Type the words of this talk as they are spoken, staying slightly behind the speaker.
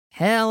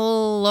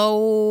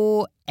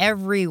Hello,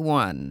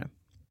 everyone.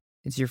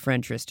 It's your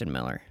friend Tristan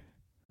Miller.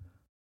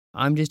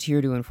 I'm just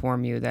here to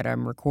inform you that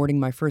I'm recording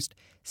my first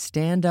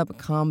stand-up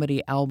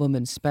comedy album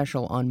and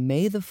special on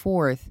May the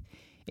 4th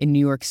in New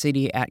York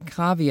City at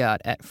Caveat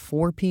at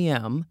 4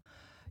 p.m.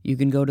 You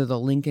can go to the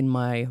link in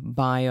my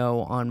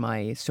bio on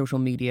my social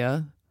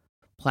media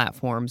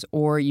platforms,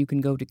 or you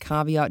can go to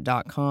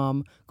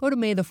caveat.com, go to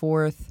May the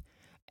 4th,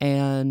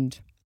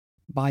 and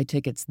buy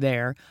tickets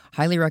there.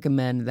 Highly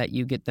recommend that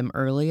you get them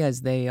early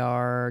as they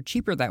are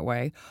cheaper that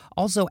way.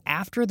 Also,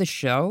 after the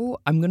show,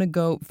 I'm going to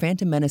go,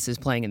 Phantom Menace is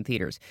playing in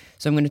theaters.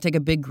 So I'm going to take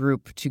a big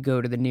group to go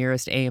to the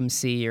nearest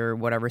AMC or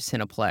whatever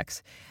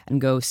Cineplex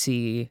and go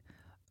see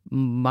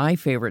my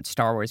favorite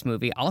Star Wars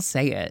movie. I'll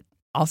say it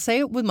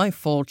with my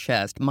full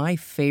chest. My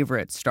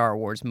favorite Star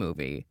Wars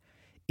movie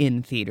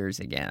in theaters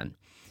again.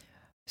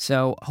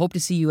 So hope to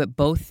see you at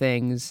both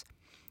things.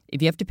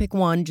 If you have to pick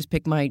one, just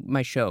pick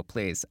my show,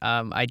 please.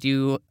 I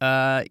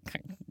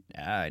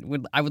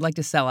would like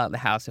to sell out the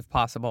house if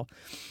possible.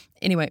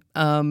 Anyway,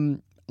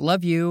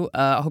 love you.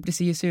 Hope to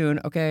see you soon.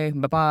 Okay,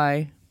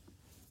 bye-bye.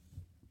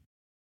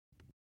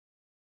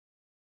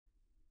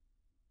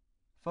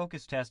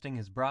 Focus testing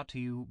is brought to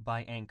you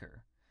by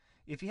Anchor.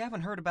 If you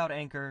haven't heard about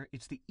Anchor,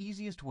 it's the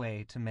easiest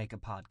way to make a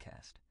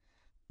podcast.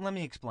 Let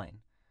me explain.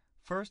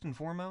 First and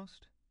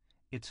foremost,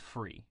 it's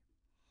free.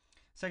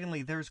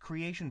 Secondly, there's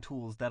creation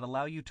tools that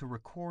allow you to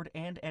record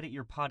and edit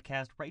your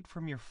podcast right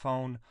from your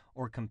phone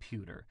or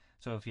computer.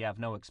 So if you have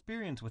no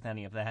experience with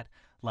any of that,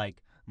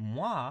 like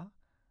moi,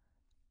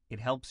 it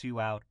helps you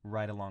out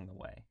right along the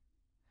way.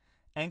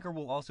 Anchor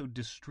will also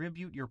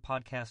distribute your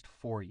podcast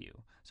for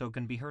you, so it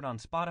can be heard on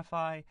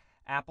Spotify,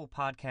 Apple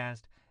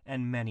Podcast,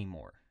 and many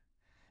more.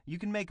 You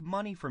can make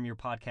money from your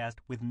podcast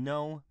with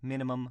no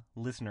minimum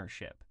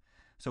listenership.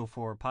 So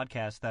for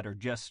podcasts that are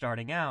just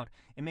starting out,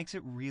 it makes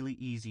it really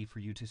easy for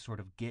you to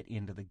sort of get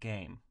into the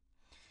game.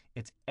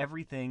 It's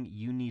everything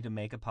you need to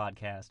make a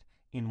podcast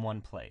in one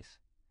place.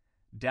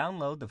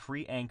 Download the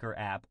free Anchor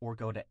app or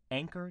go to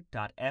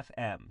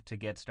anchor.fm to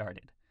get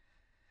started.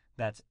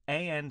 That's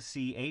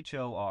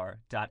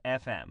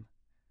ANCHOR.FM.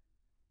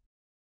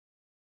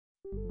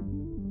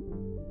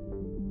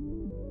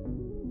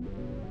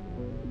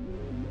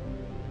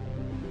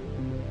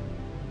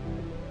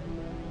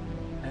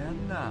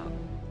 And now,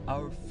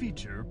 our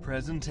feature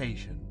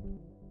presentation.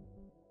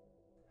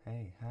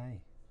 Hey, hi.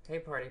 Hey,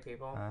 party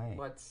people. Hi.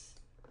 What's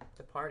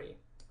the party?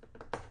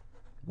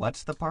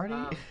 What's the party?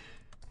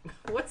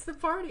 What's the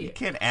party? You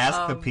can't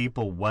ask the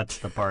people what's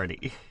the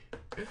party.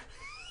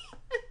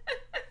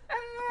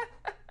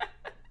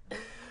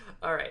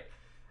 All right.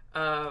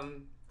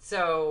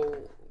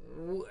 So,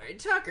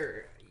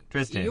 Tucker,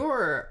 Tristan.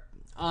 you're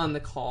on the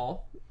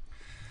call.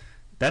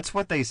 That's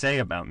what they say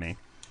about me.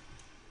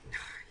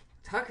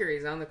 Tucker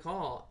is on the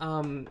call.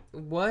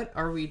 What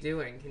are we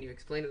doing? Can you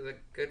explain to the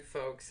good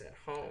folks at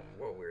home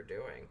what we're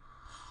doing?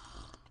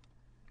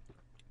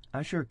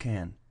 I sure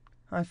can.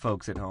 Hi,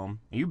 folks at home.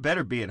 You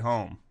better be at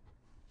home.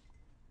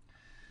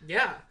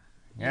 Yeah.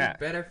 Yeah. You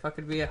better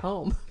fucking be at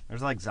home.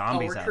 There's like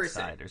zombies we're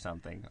outside cursing. or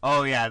something.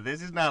 Oh, yeah.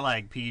 This is not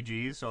like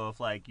PG, so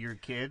if like your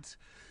kids,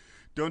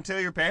 don't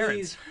tell your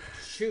parents.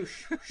 Please,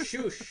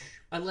 shoosh.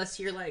 Unless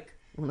you're like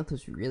one of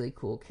those really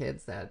cool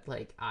kids that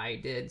like I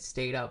did,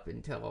 stayed up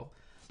until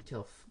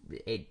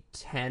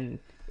 10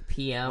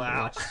 p.m.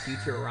 Wow. watched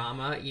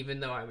Futurama, even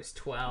though I was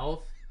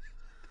 12.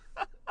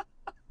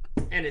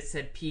 And it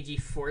said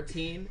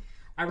PG-14.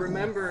 I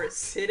remember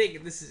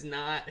sitting, this is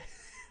not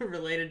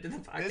related to the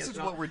podcast. This is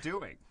at all. what we're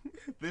doing.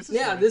 This is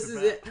Yeah, what this it's is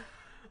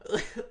about.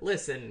 it.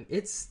 Listen,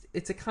 it's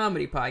a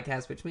comedy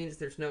podcast, which means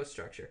there's no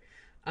structure.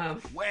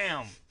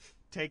 Wham!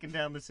 Taking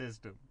down the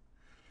system.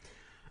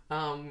 Who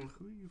are you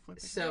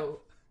flipping? So,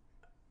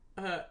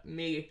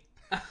 me.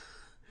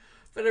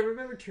 But I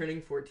remember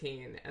turning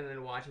 14 and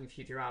then watching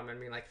Futurama and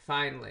being like,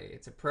 finally,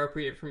 it's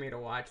appropriate for me to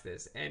watch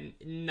this. And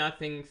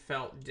nothing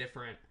felt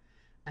different.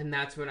 And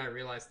that's when I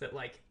realized that,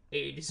 like,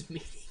 age is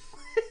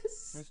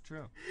meaningless. That's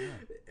true. Yeah.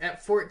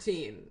 At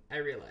 14, I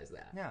realized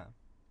that. Yeah.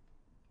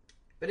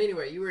 But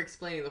anyway, you were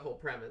explaining the whole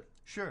premise.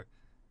 Sure.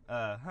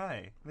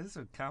 Hi. This is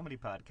a comedy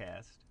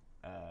podcast.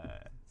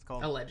 It's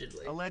called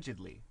Allegedly.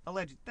 Allegedly.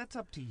 That's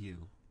up to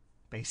you,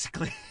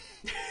 basically.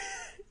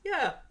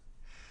 Yeah.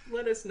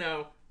 Let us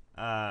know.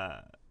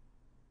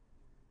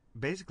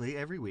 Basically,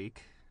 every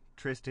week,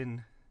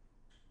 Tristan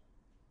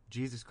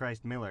Jesus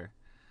Christ Miller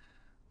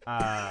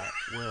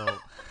will...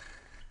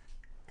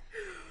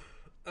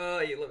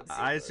 Oh, you love to see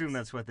I those. assume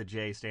that's what the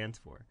J stands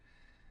for.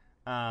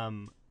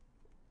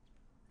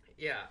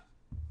 Yeah.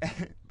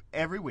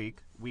 Every week,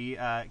 we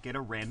get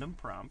a random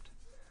prompt,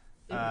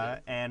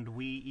 and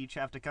we each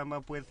have to come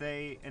up with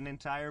an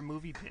entire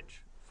movie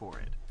pitch for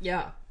it.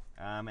 Yeah.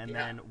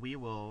 Then we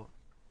will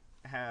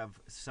have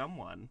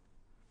someone,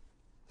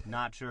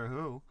 not sure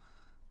who,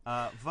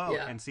 vote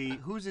and see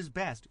whose is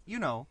best. You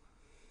know,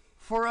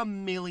 for $1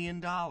 million.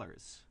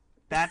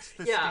 That's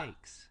the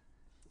stakes.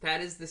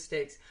 That is the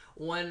stakes.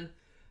 $1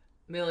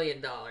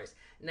 million.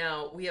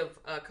 Now we have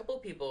a couple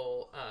of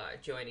people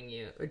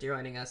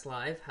joining us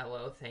live.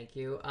 Hello, thank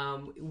you.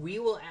 We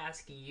will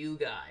ask you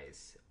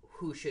guys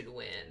who should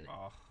win.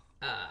 Oh.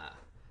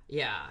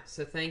 Yeah.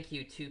 So thank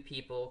you, two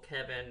people,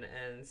 Kevin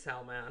and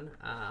Salman.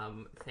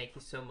 Thank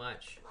you so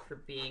much for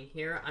being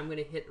here. I'm going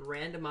to hit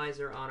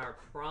randomizer on our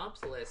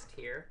prompts list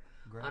here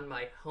on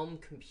my home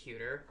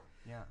computer.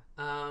 Yeah.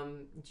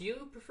 Do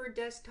you prefer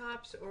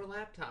desktops or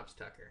laptops,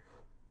 Tucker?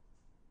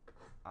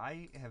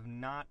 I have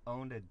not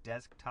owned a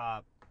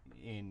desktop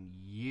in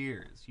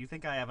years. You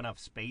think I have enough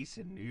space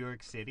in New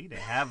York City to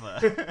have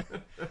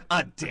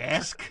a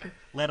desk,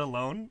 let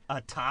alone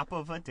a top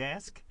of a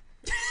desk?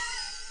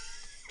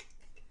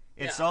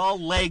 It's all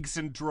legs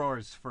and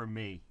drawers for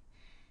me.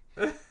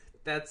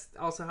 That's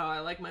also how I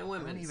like my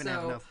women. I don't even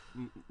have enough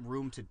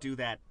room to do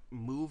that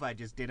move I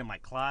just did in my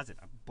closet.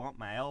 I bumped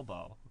my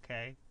elbow,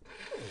 okay?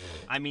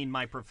 I mean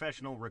my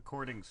professional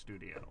recording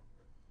studio.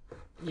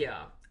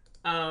 Yeah.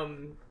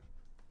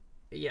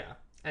 Yeah.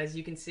 As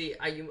you can see,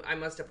 I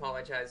must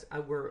apologize.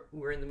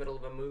 We're in the middle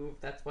of a move.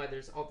 That's why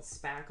there's all the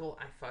spackle.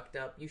 I fucked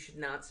up. You should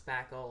not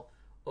spackle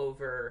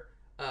over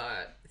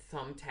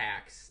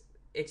thumbtacks.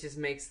 It just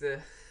makes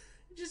the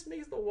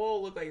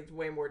wall look like it's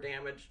way more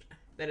damaged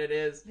than it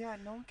is. Yeah,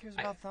 no one cares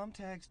about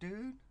thumbtacks,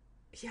 dude.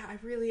 Yeah, I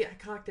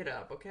cocked it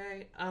up,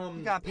 okay?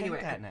 You gotta paint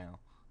that now.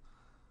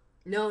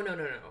 No.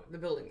 The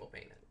building will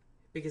paint it.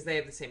 Because they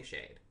have the same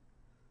shade.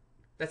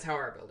 That's how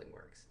our building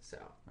works, so.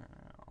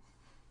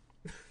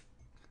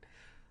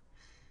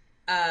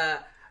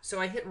 So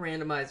I hit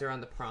randomizer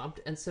on the prompt,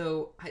 and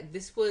so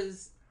this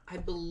was, I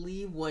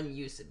believe, one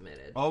you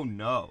submitted. Oh,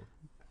 no.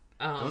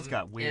 Those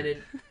got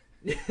weird.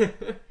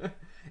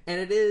 And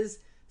it is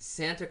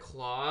Santa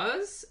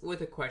Claus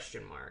with a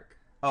question mark.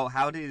 Oh,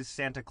 how is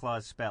Santa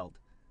Claus spelled?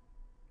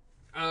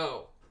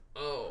 Oh,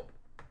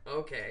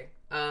 okay.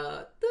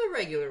 The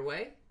regular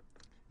way.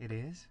 It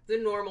is? The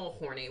normal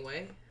horny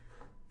way.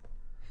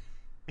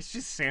 It's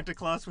just Santa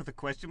Claus with a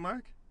question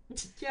mark?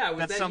 Yeah,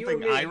 that's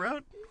something I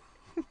wrote?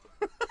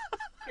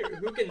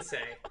 Who can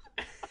say?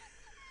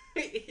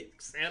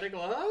 Santa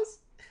Claus?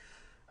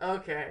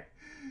 Okay.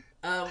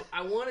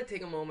 I want to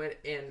take a moment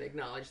and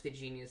acknowledge the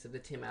genius of the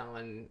Tim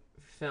Allen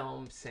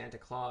film Santa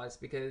Claus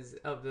because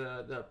of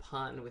the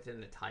pun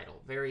within the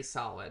title. Very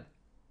solid.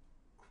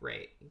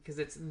 Great. Because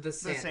it's the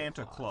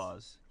Santa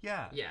Claus.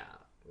 Yeah.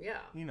 Yeah.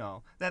 You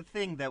know, that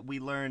thing that we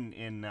learn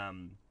in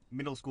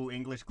middle school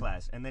English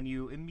class, and then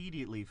you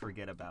immediately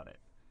forget about it.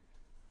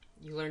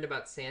 You learned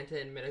about Santa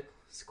in middle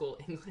school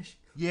English?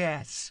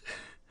 Yes.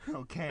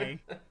 Okay.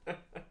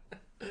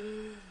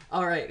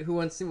 All right. Who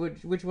wants to?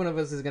 Which one of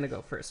us is going to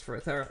go first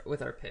with our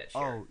pitch?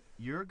 Here? Oh,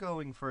 you're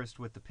going first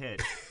with the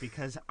pitch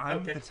because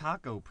I'm the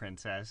taco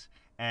princess,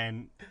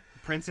 and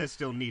princess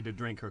still need to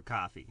drink her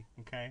coffee.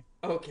 Okay.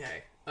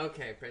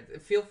 Okay,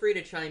 Princess. Feel free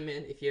to chime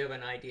in if you have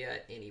an idea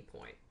at any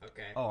point.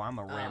 Okay. Oh, I'm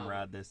a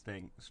ramrod this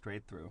thing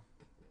straight through.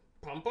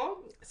 Pum pum.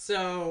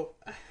 So.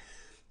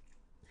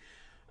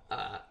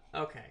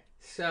 Okay.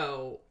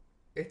 So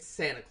it's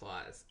Santa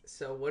Claus.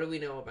 So what do we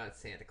know about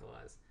Santa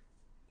Claus?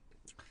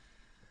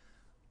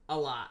 A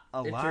lot.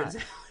 A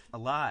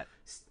lot.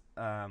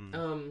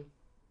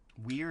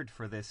 Weird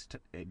for this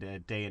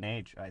day and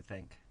age, I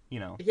think. You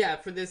know. Yeah,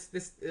 for this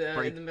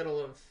in the middle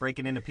of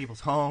breaking into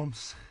people's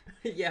homes.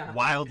 Yeah.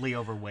 Wildly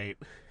overweight.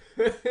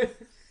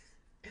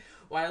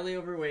 Wildly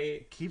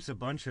overweight. Keeps a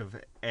bunch of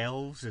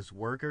elves as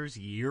workers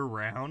year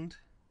round.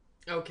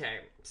 Okay,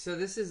 so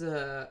this is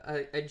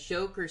a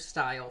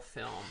Joker-style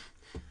film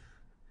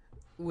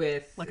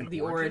with like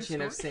the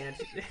origin of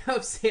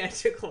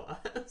Santa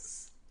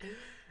Claus.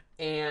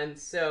 And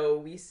so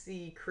we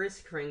see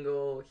Kris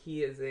Kringle.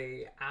 He is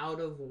out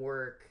of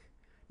work.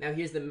 Now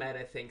here's the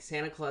meta thing.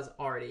 Santa Claus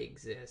already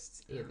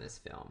exists in this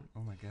film.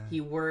 Oh my god.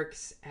 He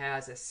works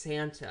as a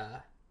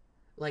Santa,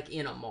 like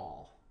in a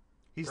mall.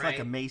 He's right? like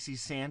a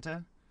Macy's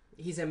Santa?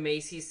 He's a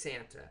Macy's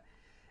Santa.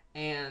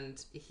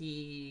 And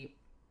he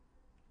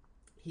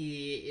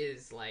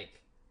is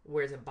like,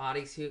 wears a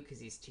bodysuit because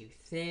he's too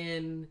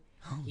thin.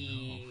 Oh,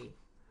 no.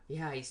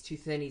 Yeah, he's too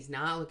thin. He's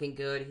not looking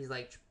good. He's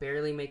like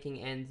barely making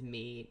ends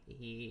meet.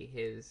 He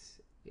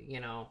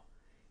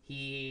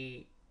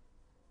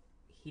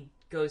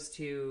goes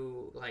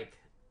to like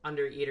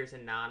Under Eaters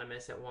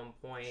Anonymous at one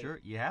point. Sure,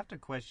 you have to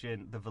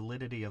question the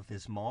validity of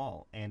this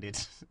mall and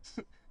its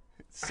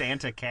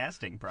Santa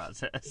casting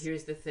process.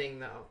 Here's the thing,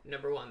 though.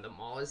 Number one, the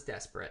mall is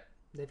desperate.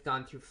 They've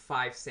gone through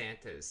 5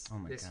 Santas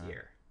this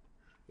year.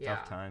 Yeah,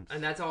 tough times.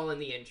 And that's all in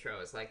the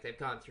intros. Like they've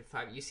gone through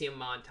 5. You see a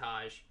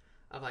montage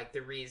of like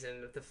the reason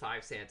that the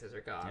 5 Santas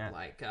are gone. Yeah.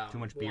 Like too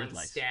much beard one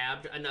lice.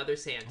 Stabbed another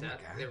Santa.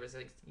 Oh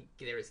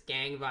There was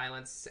gang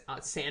violence,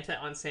 Santa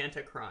on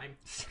Santa crime.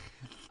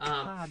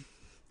 God.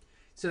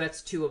 So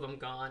that's 2 of them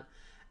gone.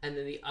 And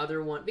then the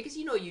other one, because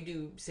you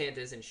do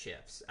Santas in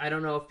shifts. I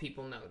don't know if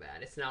people know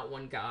that. It's not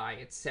one guy,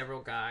 it's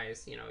several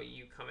guys. You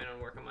come in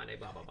and work on Monday,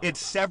 blah, blah, blah. It's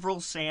blah.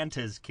 several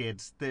Santas,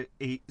 kids.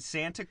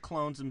 Santa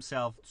clones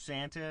himself.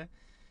 Santa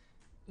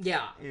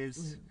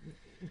is...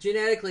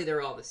 Genetically,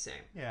 they're all the same.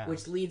 Yeah.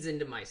 Which leads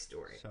into my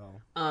story.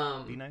 So,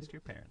 be nice to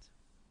your parents.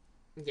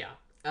 Yeah.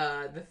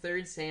 The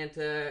third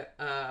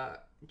Santa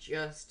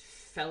just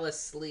fell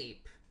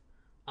asleep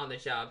on the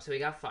job, so he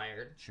got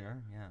fired. Sure,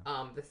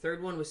 yeah. The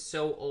third one was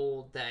so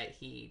old that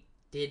he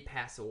did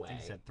pass away.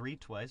 You said 3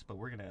 twice, but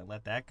we're gonna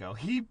let that go.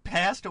 He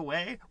passed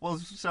away while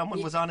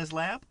someone was on his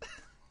lap?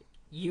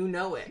 You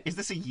know it. Is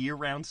this a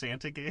year-round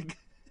Santa gig?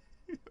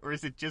 Or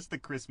is it just the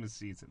Christmas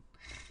season?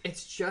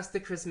 It's just the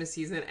Christmas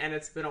season, and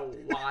it's been a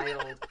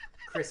wild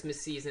Christmas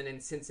season in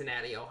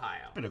Cincinnati,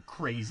 Ohio. Been a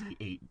crazy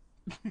 8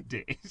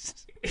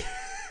 days.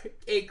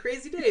 8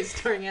 crazy days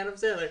starring Adam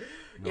Sandler.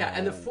 No. Yeah,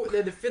 and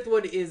the fifth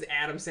one is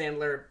Adam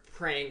Sandler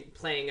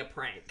playing a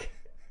prank.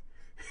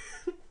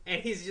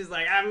 And he's just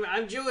like,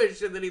 I'm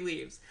Jewish, and then he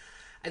leaves.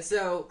 And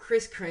so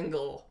Kris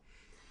Kringle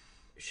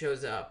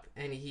shows up,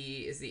 and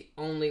he is the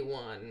only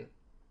one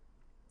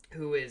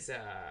who is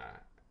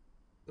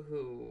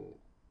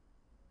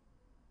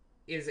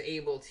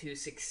able to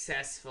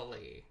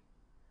successfully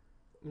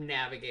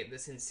navigate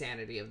this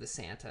insanity of the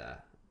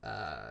Santa.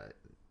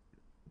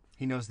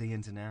 He knows the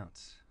ins and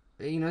outs.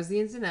 He knows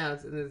the ins and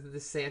outs of the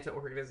Santa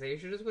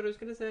organization is what I was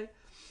going to say.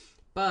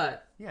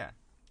 But yeah,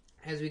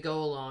 as we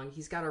go along,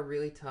 he's got a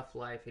really tough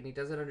life, and he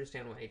doesn't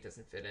understand why he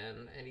doesn't fit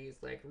in, and he's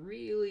like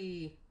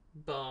really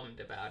bummed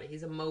about it.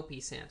 He's a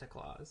mopey Santa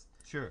Claus.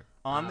 Sure.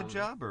 On the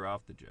job or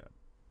off the job?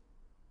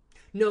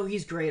 No,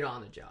 he's great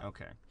on the job.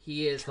 Okay.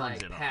 He is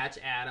like Patch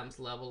Adams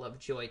level of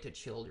joy to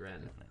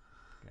children,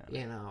 Got it.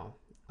 You know,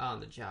 on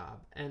the job.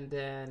 And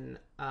then,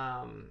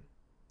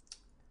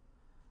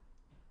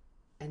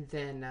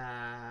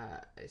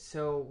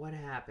 so what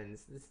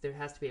happens? There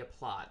has to be a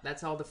plot.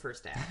 That's all the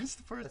first act.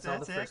 That's all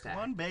the first act.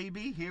 1,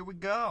 baby. Here we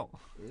go.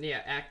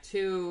 Yeah, Act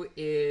 2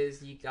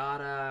 is you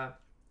gotta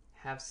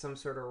have some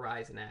sort of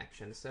rise in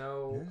action.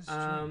 So,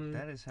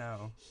 that is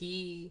how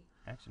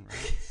action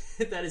works.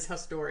 That is how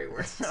story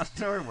works. That's how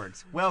story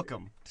works.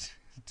 Welcome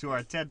to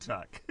our TED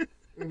Talk.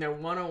 No,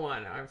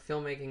 101. Our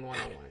filmmaking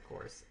 101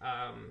 course.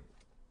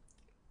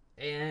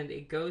 And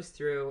it goes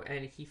through,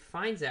 and he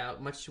finds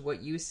out, much to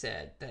what you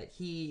said, that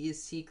he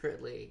is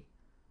secretly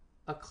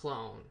a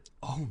clone.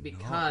 Oh,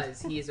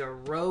 because he is a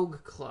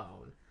rogue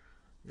clone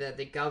that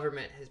the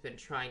government has been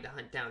trying to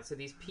hunt down. So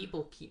these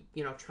people keep,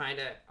 trying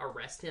to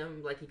arrest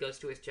him. Like, he goes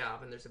to his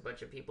job, and there's a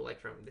bunch of people, like,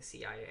 from the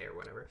CIA or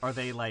whatever. Are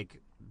they, like,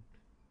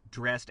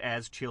 dressed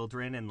as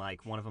children, and,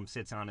 like, one of them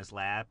sits on his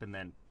lap and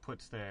then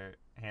puts their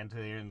hand to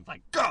the ear and,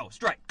 like, go,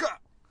 strike, go!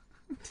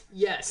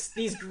 Yes,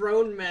 these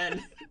grown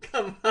men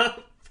come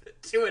up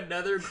to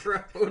another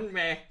grown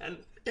man,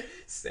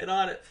 sit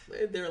on it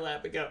in their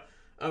lap and go,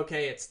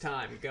 okay, it's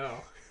time, go.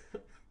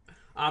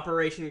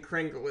 Operation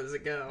Kringle is a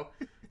go.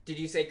 Did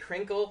you say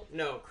Crinkle?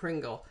 No,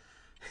 Kringle.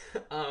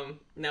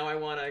 Now I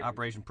want to...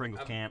 Operation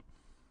Pringles Camp.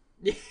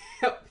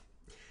 Yep.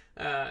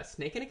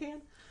 Snake in a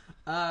can?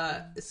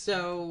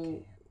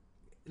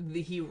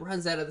 He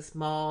runs out of this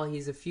mall,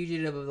 he's a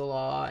fugitive of the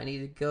law, and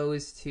he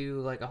goes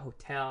to, like, a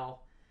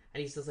hotel,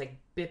 and he's just, like,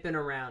 bipping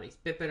around. He's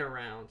bipping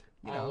around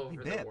all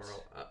over the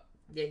world.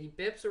 Yeah, he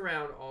bips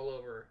around all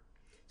over.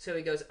 So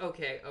he goes,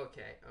 okay.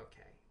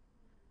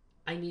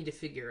 I need to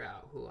figure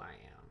out who I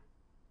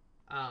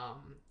am.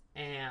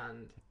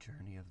 And... The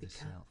journey of the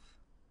self.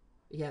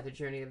 Yeah, the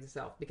journey of the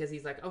self. Because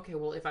he's like, okay,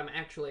 well, if I'm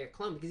actually a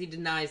clone, because he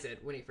denies it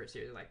when he first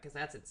hears it, like, because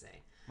that's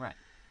insane. Right.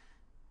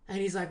 And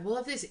he's like, well,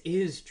 if this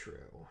is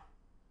true,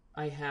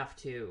 I have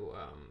to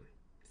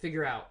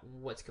figure out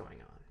what's going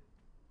on.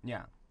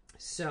 Yeah.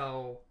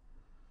 So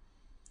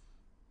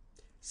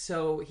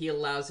he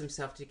allows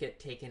himself to get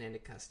taken into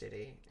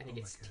custody, and he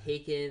gets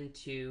taken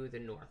to the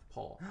North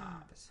Pole,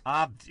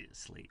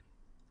 obviously.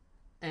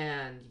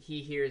 And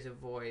he hears a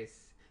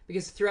voice,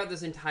 because throughout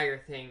this entire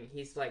thing,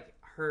 he's like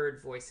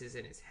heard voices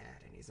in his head,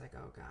 and he's like,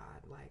 oh God,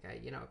 like,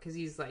 because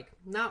he's like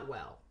not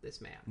well, this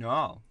man.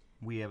 No,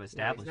 we have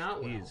established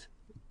he's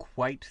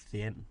quite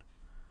thin.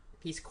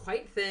 He's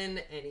quite thin,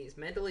 and he's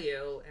mentally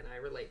ill, and I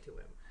relate to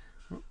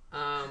him.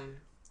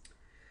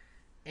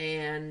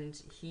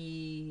 And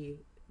he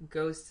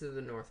goes to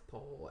the North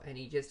Pole, and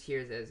he just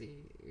hears as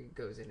he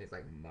goes in, he's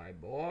like, my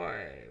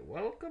boy,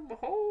 welcome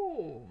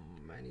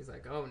home. And he's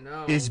like, oh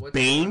no. Is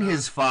Bane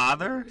his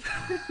father?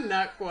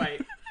 Not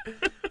quite.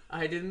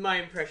 I did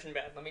my impression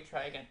bad. Let me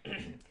try again.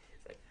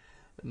 It's like,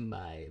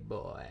 my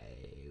boy,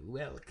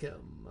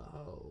 welcome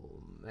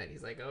home. And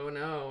he's like, oh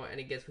no. And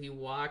he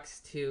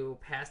walks to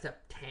past up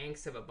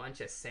tanks of a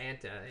bunch of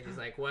Santa. And he's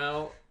like,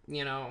 well,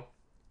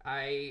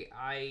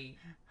 I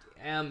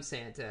am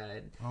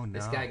Santa. And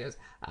this guy goes,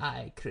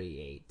 I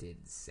created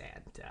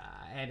Santa.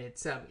 And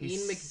it's Ian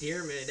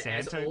McDiarmid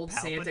as old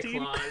Palpatine? Santa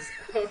Claus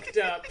hooked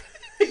up.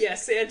 Yeah,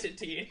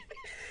 Santa-tine.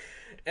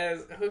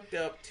 As hooked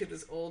up to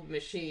this old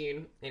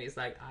machine. And he's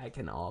like, I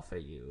can offer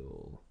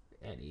you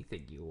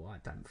anything you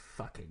want. I'm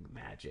fucking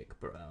magic,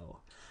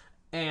 bro.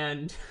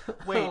 And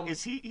wait,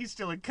 is he's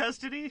still in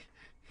custody?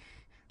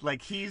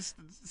 Like, he's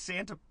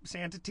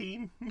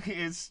Santa-tine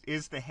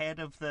is the head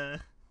of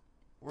the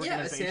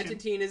organization? Yeah,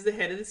 Santa-tine is the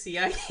head of the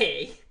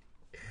CIA.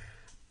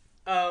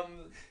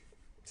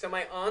 So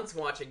my aunt's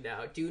watching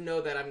now. Do know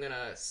that I'm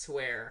gonna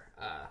swear,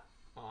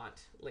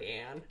 Aunt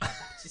Leanne.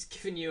 Just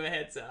giving you a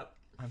heads up.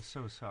 I'm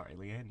so sorry,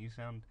 Leanne. You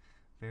sound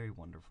very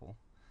wonderful.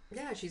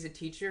 Yeah, she's a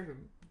teacher who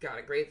got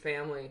a great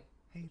family.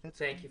 Hey, that's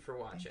Thank you for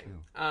watching. Thank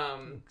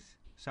you. Thanks.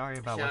 Sorry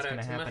about shout what's out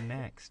going to to happen my-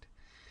 next.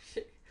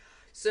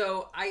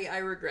 So I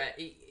regret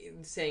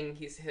saying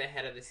he's the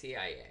head of the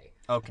CIA.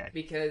 Okay.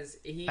 Because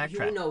he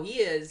Backtrack. no, he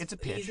is. It's a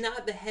pitch. He's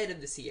not the head of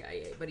the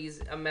CIA, but he's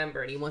a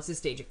member, and he wants to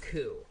stage a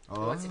coup. He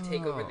wants to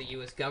take over the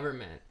U.S.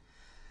 government.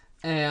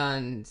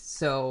 And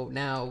so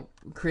now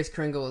Kris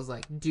Kringle is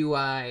like, do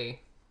I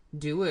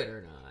do it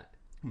or not?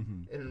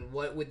 Mm-hmm. And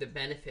what would the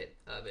benefit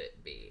of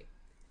it be?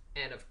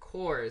 And of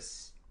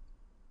course,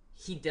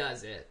 he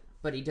does it,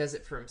 but he does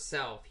it for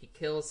himself. He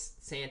kills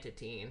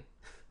Santatine.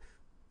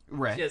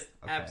 Right. Just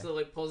Okay.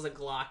 absolutely pulls a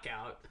Glock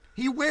out.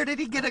 Where did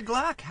he get a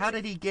Glock? How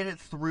did he get it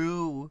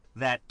through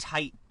that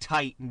tight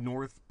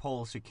North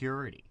Pole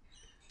security?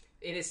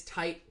 In his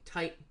tight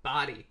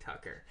body,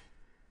 Tucker.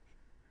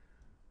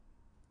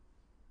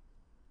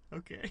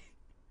 Okay.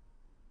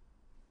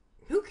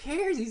 Who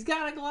cares? He's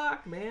got a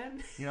Glock,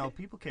 man. You know,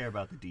 people care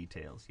about the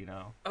details, you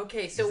know.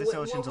 Okay, so this what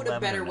Ocean's would a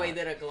 11 better or way not?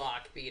 than a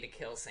Glock be to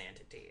kill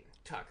Santatine,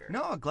 Tucker?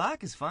 No, a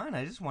Glock is fine.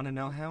 I just want to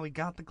know how he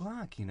got the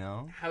Glock, you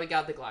know. How he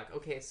got the Glock.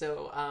 Okay,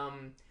 so,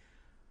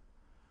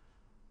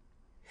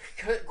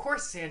 of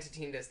course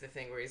Santatine does the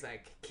thing where he's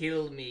like,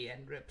 kill me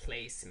and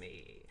replace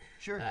me.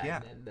 Sure,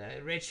 yeah. And then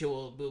the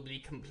ritual will be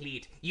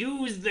complete.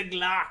 Use the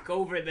Glock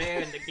over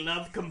there in the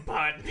glove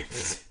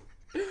compartment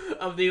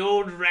of the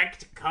old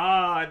wrecked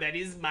car that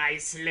is my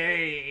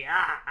sleigh.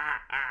 Ah,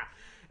 ah, ah.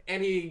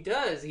 And he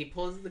does. He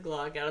pulls the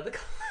Glock out of the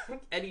Glock,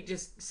 and he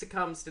just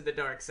succumbs to the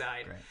dark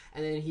side. Right.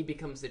 And then he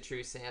becomes the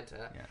true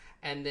Santa. Yeah.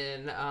 And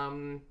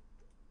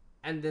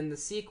then the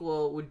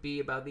sequel would be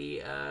about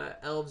the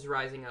elves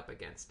rising up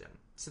against him.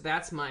 So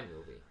that's my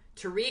movie.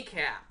 To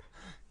recap,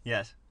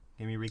 Yes.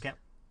 Give me a recap.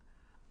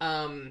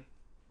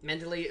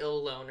 mentally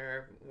ill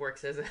loner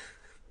works as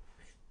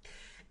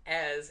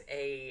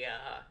a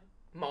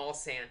mall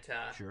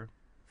Santa. Sure.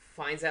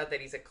 Finds out that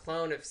he's a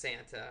clone of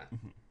Santa,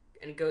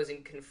 and goes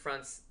and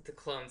confronts the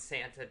clone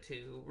Santa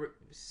to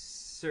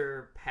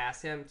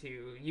surpass him,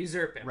 to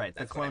usurp him. Right,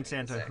 That's the what I clone meant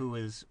to Santa say. who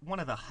is one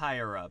of the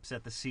higher-ups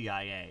at the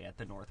CIA at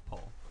the North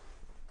Pole.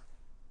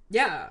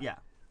 Yeah. Yeah.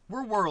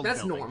 We're world That's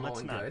building. normal Let's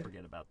and not good.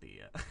 forget about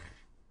the...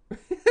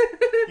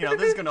 you know,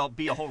 this is going to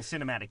be a whole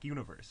cinematic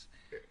universe.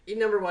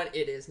 Number one,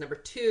 it is. Number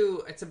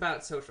two, it's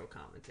about social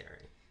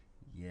commentary.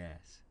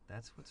 Yes,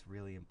 that's what's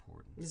really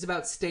important. It's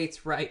about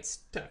states' rights.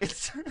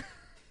 It's...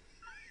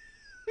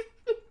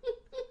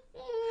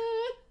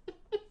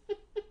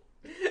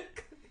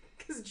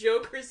 Because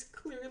Joker's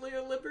clearly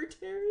a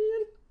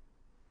libertarian.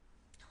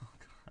 Oh,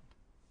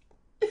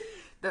 God.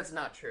 That's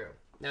not true.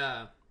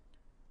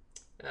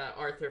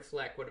 Arthur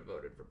Fleck would have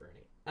voted for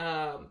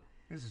Bernie.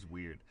 This is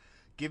weird.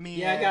 Give me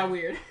Yeah, it got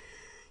weird.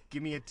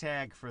 Give me a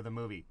tag for the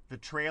movie. The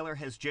trailer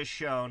has just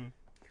shown.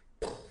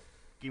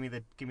 Give me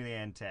the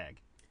end tag.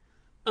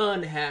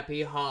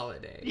 Unhappy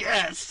holiday.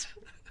 Yes.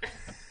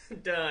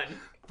 Done.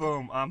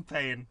 Boom. I'm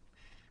paying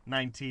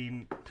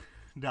 $19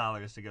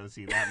 to go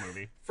see that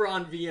movie. For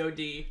on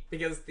VOD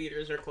because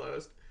theaters are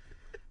closed.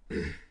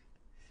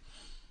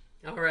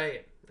 All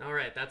right.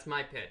 That's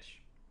my pitch.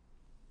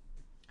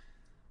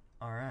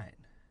 All right.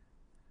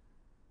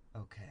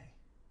 Okay.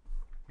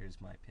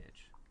 Here's my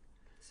pitch.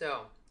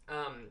 So,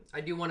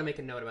 I do want to make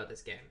a note about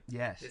this game.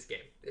 Yes.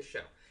 This show.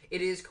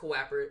 It is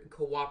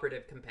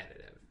cooperative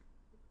competitive.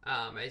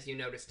 As you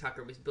noticed,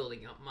 Tucker was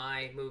building up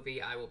my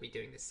movie. I will be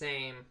doing the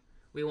same.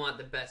 We want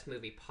the best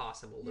movie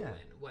possible to win,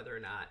 whether or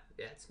not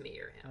it's me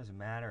or him. Doesn't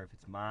matter if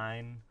it's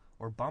mine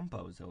or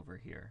Bumpo's over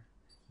here.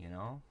 You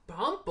know?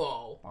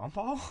 Bumpo?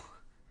 Bumpo?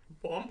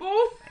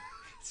 Bumpo?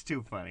 It's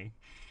too funny.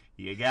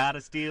 You gotta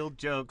steal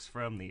jokes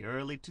from the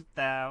early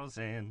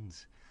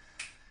 2000s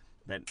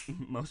that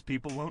most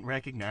people won't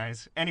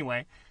recognize.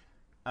 Anyway,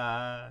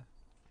 Well,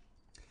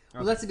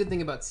 that's a good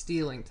thing about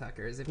stealing,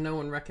 Tucker, is if no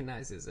one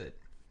recognizes it.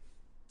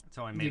 that's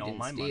how I made all didn't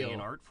my money steal. in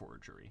art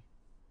forgery.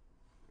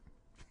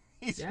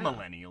 These Yeah.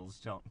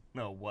 millennials don't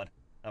know what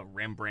a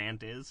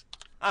Rembrandt is.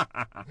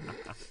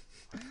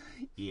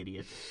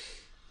 Idiot.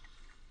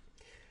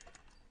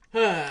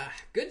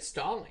 Good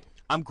stalling.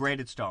 I'm great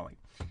at stalling.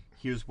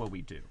 Here's what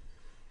we do.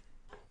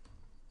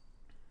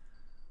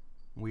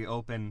 We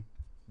open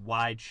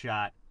wide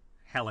shot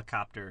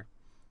helicopter,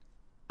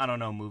 I don't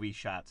know, movie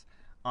shots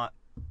on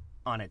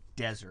a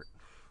desert.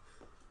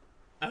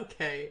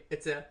 Okay,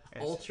 it's a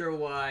It's ultra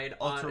wide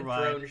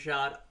ultra-wide. drone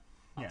shot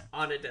Yeah.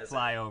 on a desert.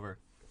 Fly over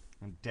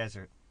a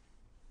desert.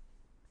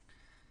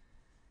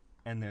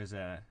 And there's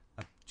a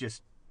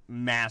just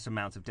mass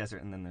amounts of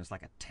desert, and then there's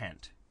like a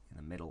tent in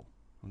the middle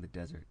of the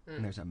desert.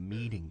 And there's a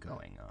meeting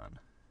going on.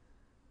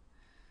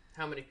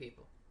 How many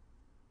people?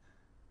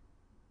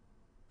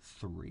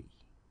 3.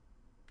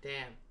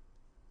 Damn.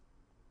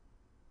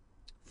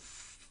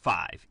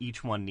 5.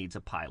 Each one needs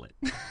a pilot.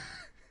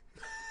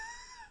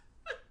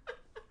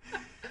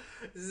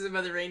 This is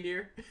about the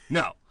reindeer?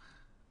 No.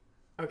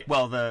 Okay.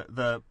 Well,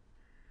 the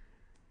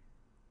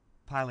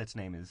pilot's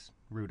name is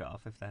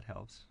Rudolph, if that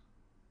helps.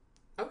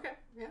 Okay.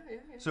 Yeah.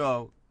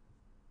 So,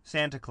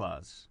 Santa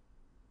Claus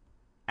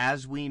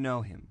as we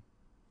know him.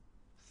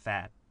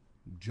 Fat,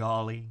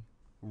 jolly,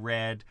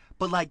 red,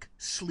 but like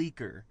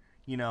sleeker,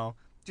 you know?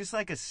 Just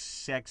like a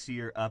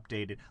sexier,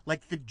 updated,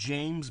 like the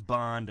James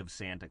Bond of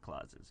Santa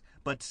Clauses,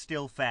 but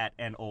still fat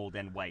and old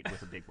and white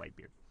with a big white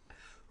beard.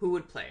 Who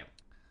would play him?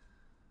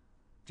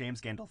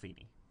 James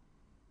Gandolfini.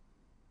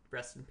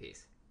 Rest in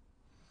peace.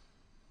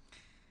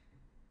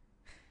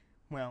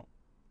 Well,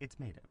 it's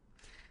made up.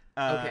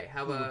 Okay,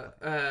 how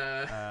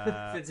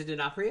about Vincent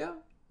D'Onofrio?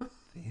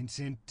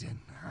 Vincent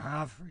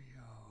D'Onofrio.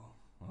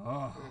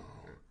 Oh.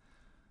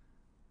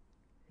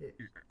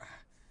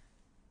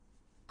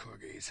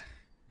 Cookies.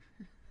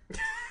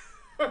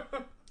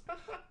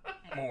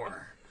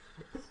 More.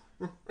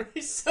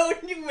 So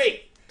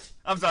wait.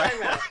 I'm sorry.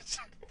 Time out.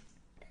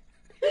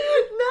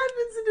 Not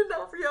Vincent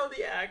D'Onofrio,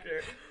 the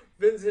actor.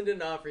 Vincent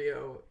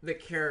D'Onofrio, the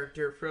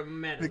character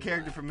from Men in Black. The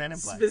character from Men in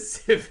Black.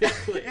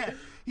 Specifically. Yeah,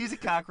 he's a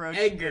cockroach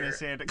Edgar. in a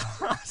Santa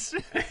Claus.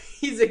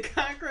 He's a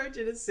cockroach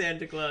in a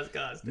Santa Claus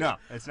costume. No,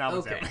 it's not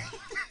what's Okay. happening.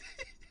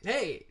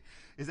 Hey.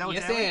 Is that what's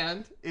Yes,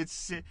 happening?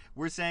 and.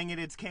 We're saying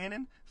it's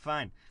canon?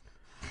 Fine.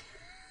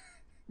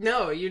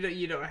 No, you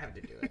don't have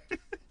to do it.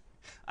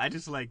 I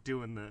just like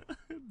doing the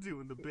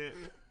bit.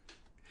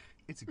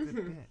 It's a good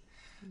bit.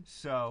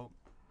 So,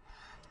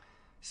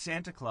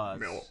 Santa Claus,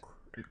 Milk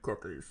and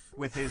cookies.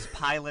 with his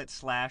pilot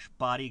 /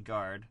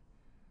 bodyguard,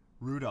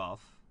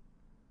 Rudolph,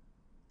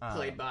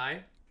 Played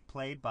by.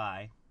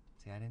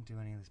 See, I didn't do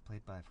any of this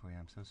played by for you.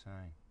 I'm so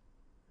sorry.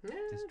 Yeah,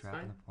 Just that's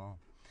dropping fine.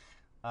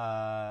 the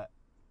ball.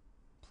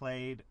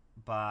 Played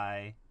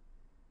by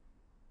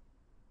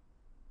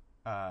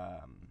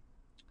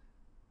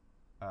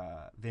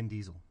Vin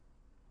Diesel.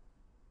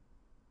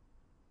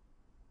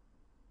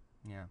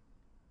 Yeah.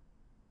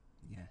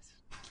 Yes.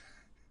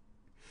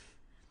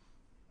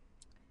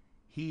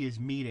 He is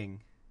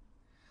meeting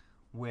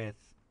with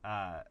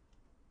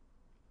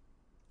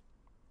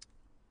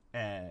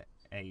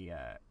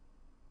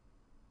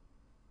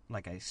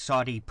like a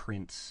Saudi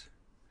prince,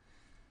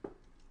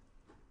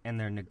 and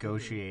they're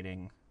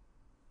negotiating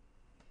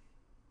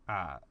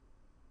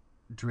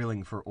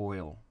drilling for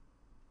oil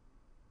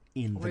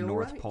in the Oil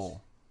North rights?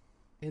 Pole.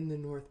 In the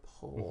North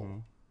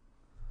Pole.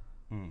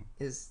 Mm.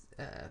 Is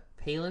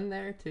Palin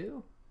there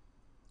too?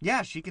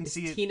 Yeah, she can Is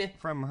see Tina- it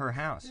from her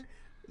house.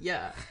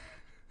 Yeah.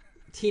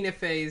 Tina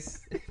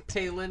Fey's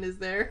Palin is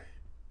there.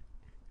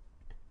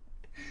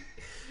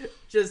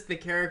 Just the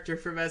character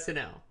from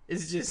SNL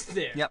is just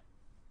there. Yep.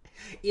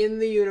 In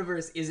the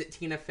universe, is it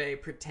Tina Fey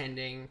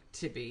pretending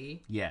to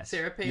be Yes.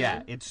 Sarah Palin?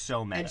 Yeah, it's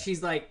so meta. And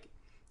she's like,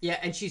 yeah,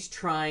 and she's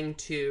trying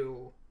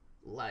to,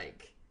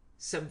 like,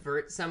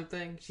 subvert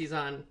something. She's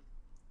on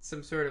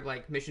some sort of,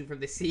 like, mission from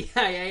the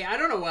CIA. I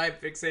don't know why I'm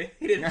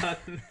fixated on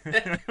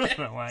that. I don't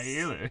know why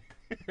either.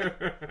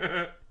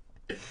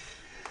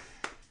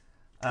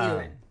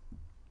 Anyway.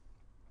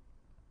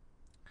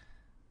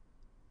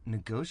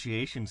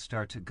 Negotiations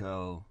start to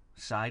go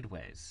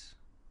sideways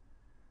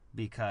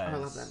because I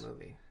love that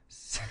movie.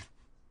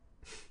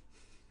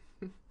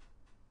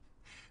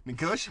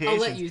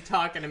 Negotiations. I'll let you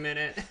talk in a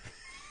minute.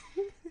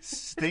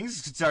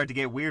 Things start to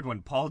get weird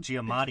when Paul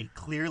Giamatti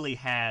clearly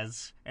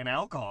has an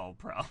alcohol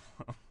problem.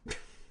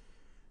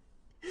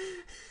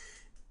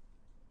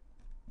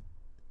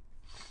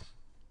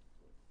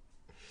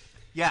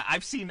 Yeah,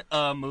 I've seen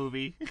a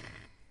movie.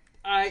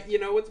 You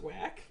know what's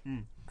whack?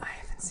 I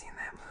haven't seen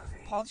that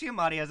movie. Paul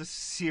Giamatti has a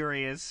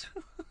serious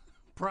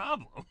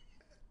problem.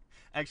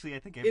 Actually, I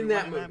think In everyone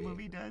that in that movie.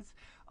 movie does.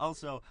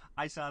 Also,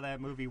 I saw that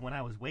movie when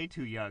I was way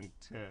too young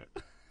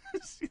to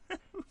see that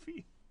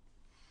movie.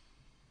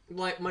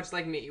 Much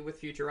like me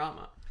with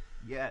Futurama.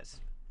 Yes.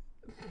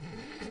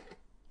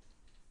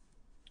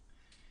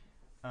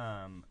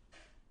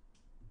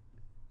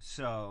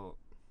 So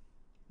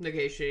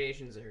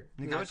Negotiations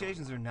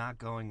are not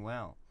going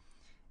well,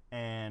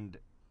 and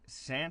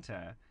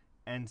Santa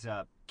ends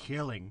up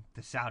killing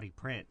the Saudi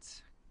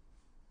prince.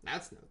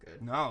 That's no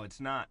good. No, it's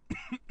not.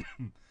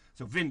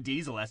 So Vin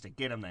Diesel has to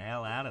get him the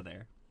hell out of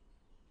there.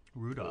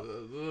 Rudolph.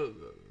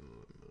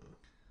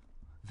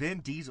 Vin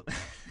Diesel.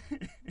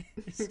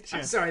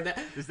 I'm sorry.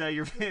 Is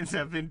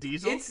that Vin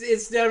Diesel?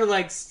 It's down to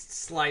like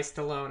sliced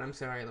alone. I'm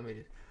sorry. Let me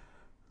just.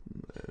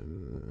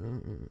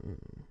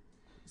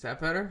 Is that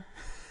better?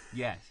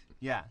 Yes.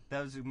 Yeah,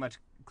 that was a much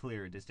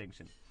clearer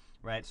distinction,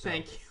 right? So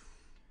Thank you.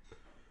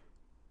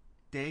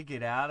 they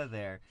get out of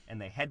there and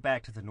they head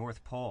back to the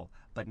North Pole.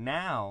 But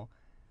now,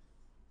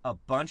 a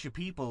bunch of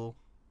people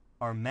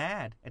are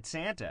mad at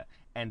Santa,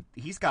 and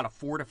he's got to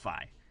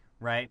fortify,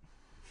 right?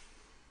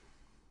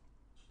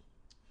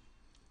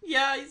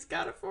 Yeah, he's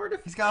got to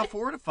fortify. He's got to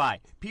fortify.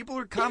 People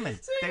are coming.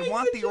 So he They makes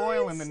want a the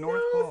oil giant in the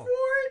North snow Pole.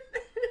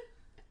 fort.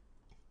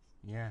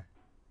 Yeah.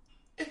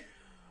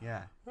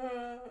 Yeah.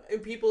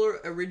 And people are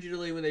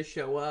originally, when they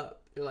show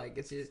up, they're like,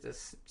 it's just a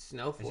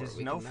snow fort. just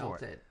We snow can melt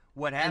fort. it.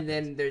 What happens? And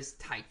then there's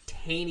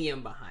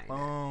titanium behind it.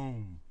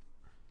 Boom.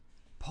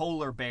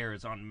 Polar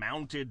bears on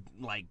mounted,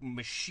 like,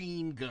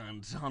 machine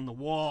guns on the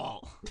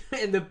wall.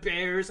 And the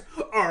bears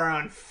are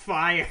on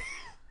fire.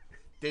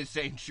 This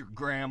ain't your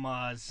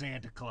grandma's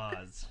Santa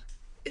Claus.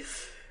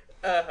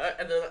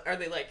 And are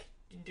they like?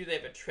 Do they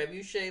have a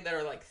trebuchet that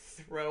are like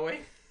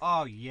throwing?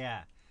 Oh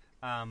yeah,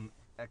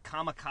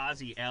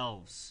 kamikaze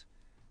elves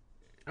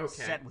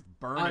Okay. set with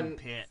burning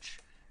pitch.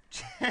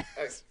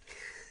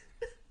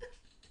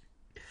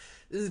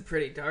 This is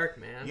pretty dark,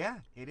 man. Yeah,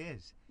 it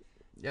is.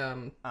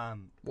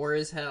 War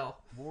is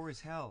hell. War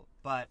is hell.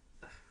 But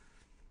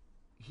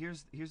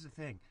here's the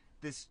thing.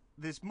 This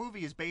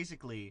movie is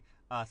basically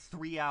a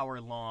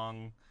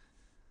 3-hour-long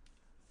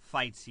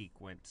fight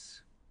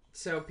sequence.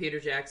 So Peter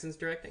Jackson's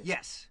directing?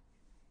 Yes.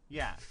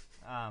 Yeah.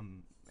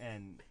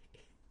 And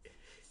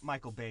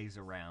Michael Bay's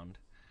around.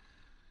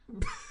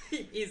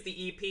 He's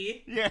the EP?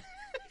 Yeah.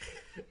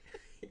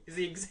 He's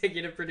the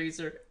executive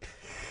producer.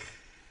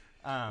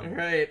 Right.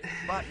 Right.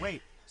 But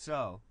wait,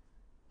 so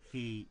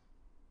he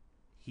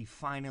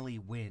finally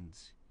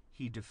wins.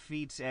 He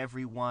defeats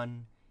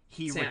everyone.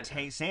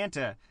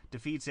 Santa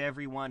defeats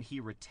everyone. He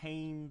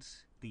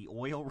retains the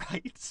oil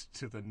rights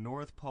to the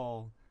North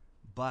Pole.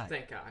 But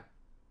thank God.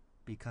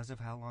 Because of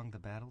how long the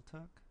battle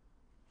took,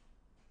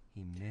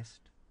 he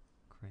missed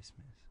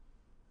Christmas.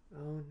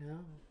 Oh no.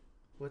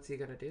 What's he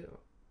gonna do?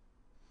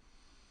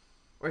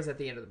 Or is that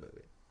the end of the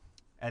movie?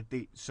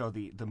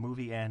 The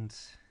movie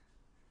ends.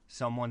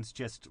 Someone's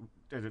just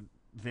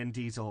Vin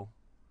Diesel,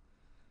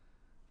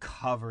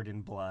 covered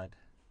in blood,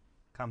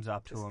 comes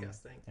up to him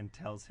and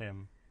tells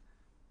him,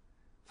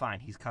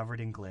 fine, he's covered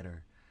in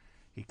glitter.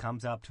 He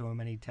comes up to him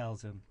and he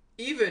tells him,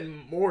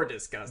 even more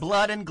disgusting.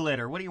 Blood and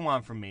glitter, what do you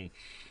want from me?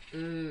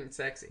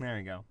 Sexy. There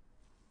you go.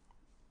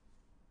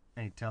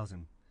 And he tells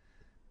him,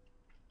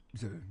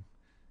 sir,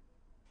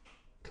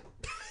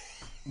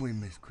 we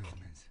miss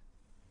Christmas.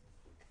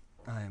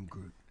 I am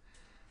Groot.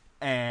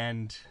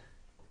 And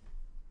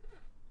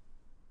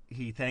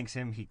he thanks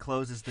him. He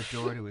closes the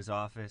door to his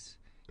office.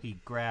 He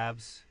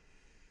grabs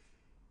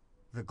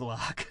the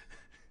Glock.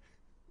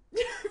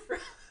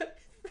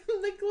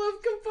 From the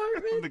glove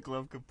compartment? From the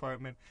glove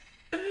compartment.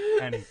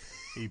 And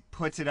he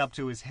puts it up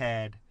to his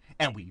head.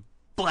 And we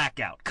black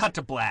out. Cut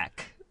to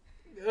black.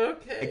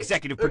 Okay.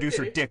 Executive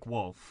producer Dick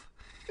Wolf.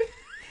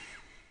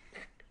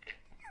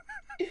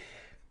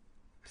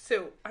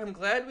 So, I'm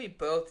glad we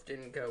both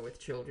didn't go with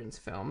children's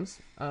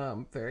films.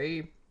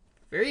 Very,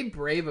 very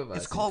brave of us.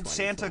 It's called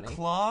Santa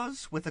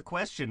Claus with a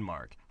question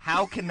mark.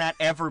 How can that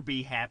ever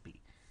be happy?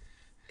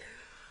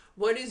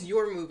 What is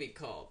your movie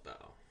called,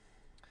 though?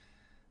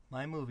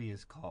 My movie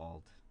is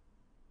called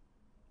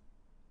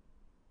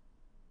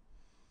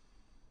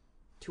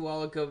To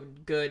All a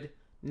Good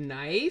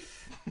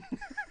Knife?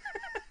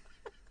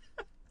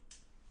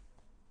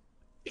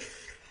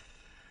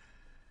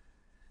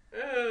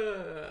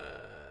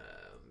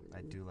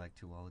 I do like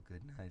To All a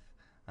Good Knife.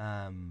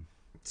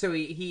 So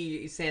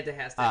Santa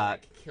has to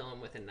kill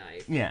him with a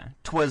knife. Yeah.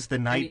 'Twas the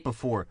night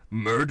before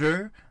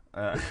murder.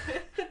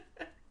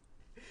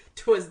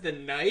 'Twas the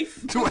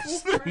knife?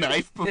 'Twas the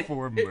knife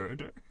before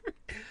murder.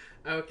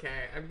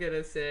 Okay, I'm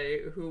gonna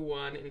say who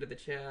won into the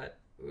chat.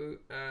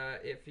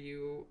 If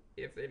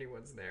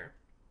anyone's there.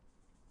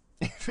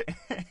 If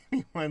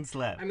anyone's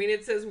left. I mean,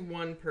 it says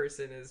one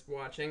person is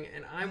watching,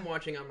 and I'm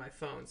watching on my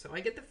phone, so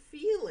I get the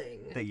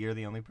feeling that you're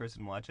the only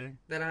person watching?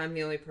 That I'm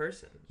the only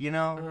person. You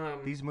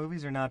know, these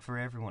movies are not for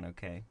everyone,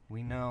 okay?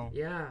 We know.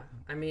 Yeah,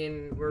 I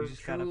mean, we're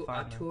true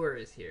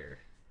auteurs here.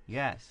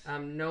 Yes.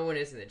 No one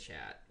is in the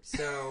chat,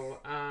 so,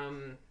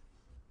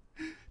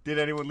 Did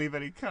anyone leave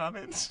any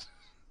comments?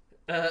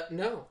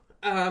 No.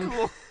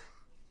 Cool.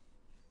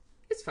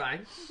 It's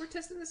fine. We're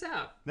testing this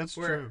out. That's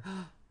true.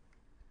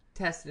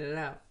 Testing it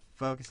out.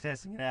 Focus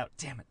testing it out.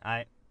 Damn it.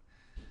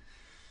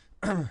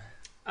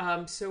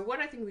 So what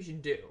I think we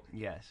should do.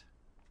 Yes.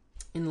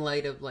 In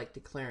light of, like,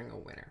 declaring a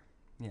winner.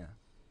 Yeah.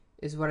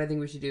 Is what I think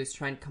we should do is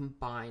try and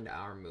combine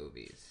our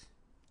movies.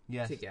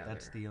 Yes, together.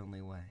 That's the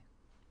only way.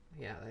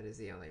 Yeah, that is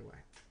the only way.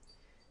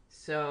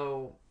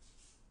 So,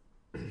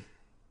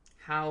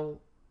 how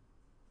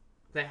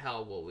the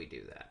hell will we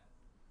do that?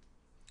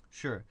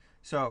 Sure.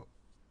 So,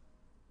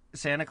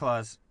 Santa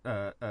Claus,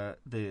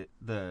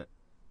 the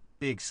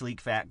big sleek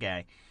fat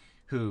guy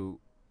who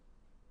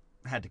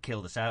had to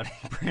kill the Saudi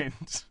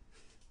prince,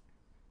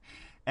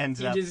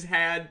 ends up. He just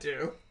had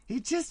to. He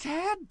just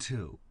had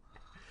to.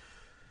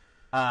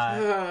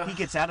 He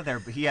gets out of there,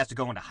 but he has to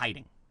go into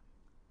hiding.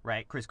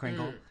 Right, Kris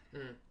Kringle?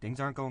 Things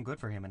aren't going good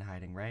for him in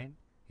hiding, right?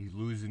 He's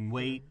losing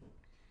weight.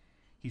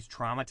 He's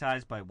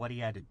traumatized by what he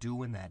had to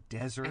do in that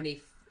desert. And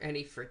he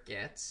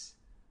forgets.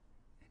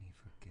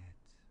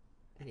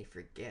 And he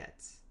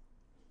forgets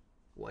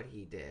what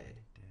he did.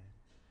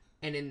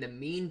 And in the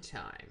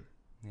meantime,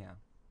 yeah,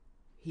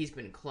 he's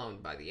been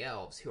cloned by the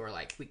elves who are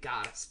like, we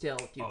gotta still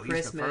do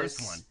Christmas. He's the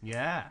first one.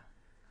 Yeah.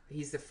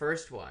 He's the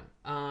first one.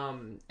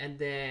 And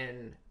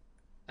then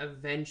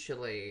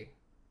eventually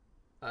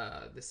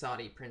the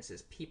Saudi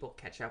prince's people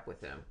catch up with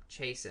him,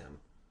 chase him.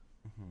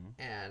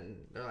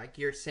 And they're like,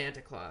 you're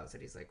Santa Claus.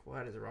 And he's like,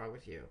 what is wrong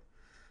with you?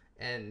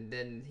 And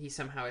then he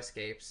somehow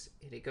escapes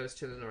and he goes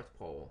to the North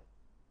Pole.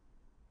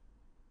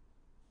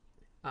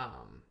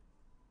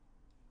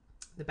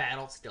 The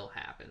battle still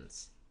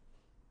happens.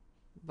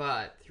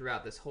 But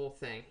throughout this whole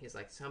thing, he's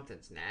like,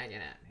 something's nagging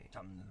at me.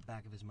 Something in the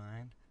back of his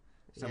mind.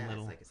 It's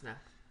like it's not.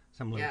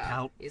 Some little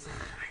pout. He's like,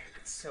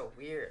 it's so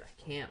weird.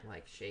 I can't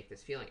like shake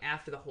this feeling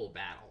after the whole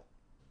battle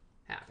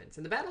happens,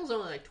 and the battle's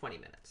only like 20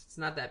 minutes. It's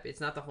not that.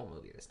 It's not the whole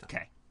movie this time.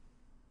 Okay.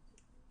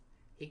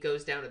 He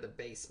goes down to the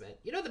basement.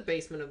 You know the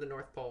basement of the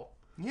North Pole.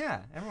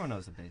 Yeah, everyone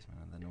knows the basement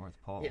of the North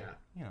Pole. Yeah.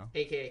 You know.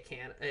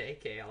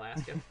 AKA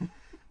Alaska.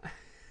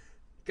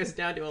 Goes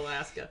down to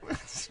Alaska.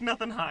 It's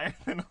nothing higher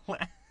than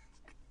Alaska.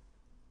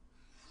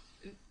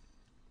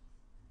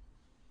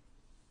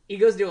 He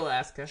goes to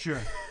Alaska.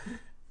 Sure.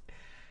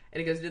 And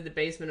he goes to the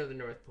basement of the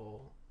North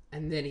Pole.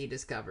 And then he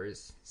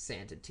discovers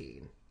Santa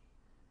Teen.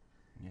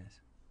 Yes.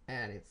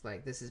 And it's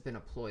like, this has been a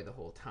ploy the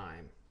whole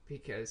time.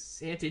 Because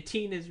Santa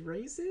Teen is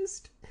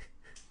racist.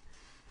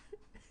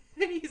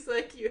 And he's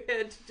like, you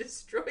had to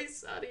destroy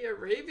Saudi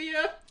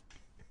Arabia?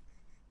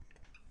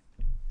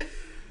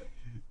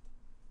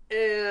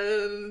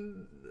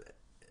 And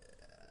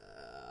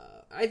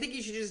I think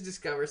you should just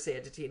discover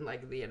Santa Teen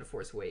like the end of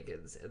Force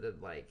Awakens, and then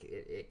like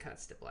it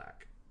cuts to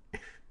black.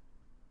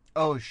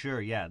 Oh, sure,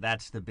 yeah,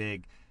 that's the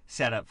big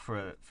setup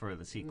for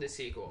the sequel. The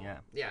sequel,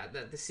 yeah,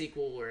 the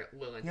sequel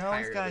will entirely you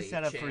always gotta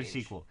set up change. for a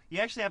sequel. You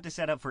actually have to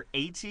set up for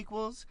 8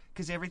 sequels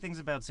because everything's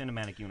about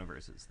cinematic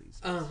universes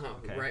these days.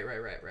 Okay.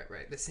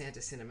 Right. The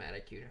Santa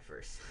Cinematic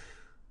Universe.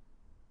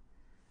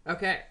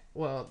 Okay,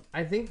 well,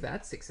 I think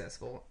that's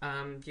successful.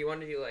 Do you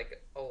want to do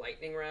like a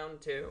lightning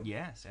round too?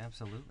 Yes,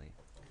 absolutely.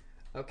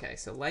 Okay,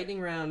 so lightning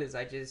round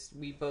is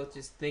we both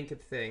just think of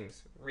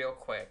things real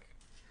quick,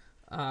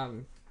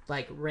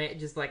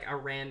 just like a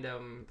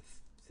random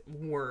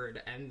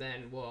word, and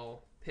then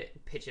we'll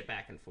pitch it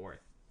back and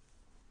forth.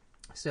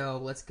 So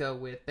let's go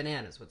with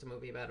bananas. What's a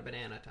movie about a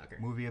banana, Tucker?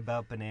 Movie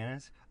about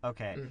bananas?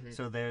 Okay,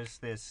 so there's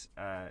this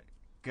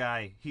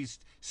guy. He's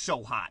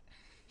so hot.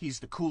 He's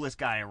the coolest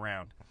guy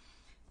around.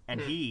 And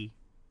he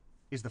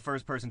is the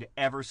first person to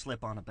ever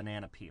slip on a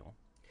banana peel.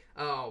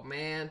 Oh,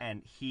 man.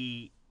 And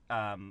he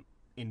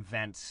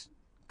invents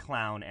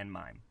clown and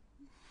mime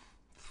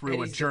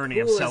through a journey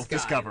of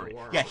self-discovery.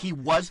 Yeah, he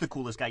was the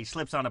coolest guy. He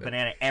slips on a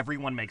banana.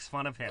 Everyone makes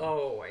fun of him.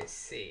 Oh, I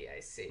see.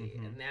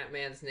 Mm-hmm. And that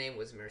man's name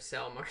was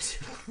Marcel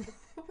Marceau.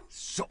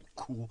 So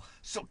cool.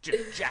 So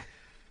jack.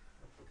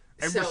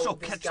 And Marceau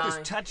catch this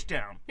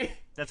touchdown.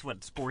 That's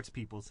what sports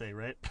people say,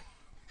 right?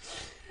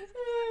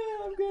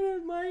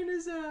 Mine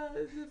is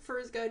the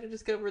first guy to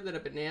discover that a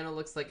banana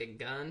looks like a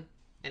gun,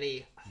 and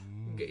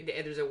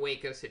there's a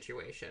Waco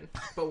situation,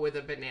 but with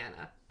a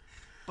banana.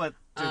 But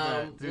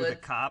do the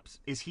cops?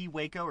 Is he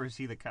Waco or is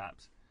he the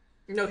cops?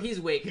 No, he's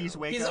Waco. He's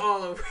Waco. He's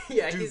all over.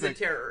 Yeah, he's a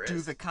terrorist.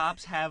 Do the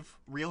cops have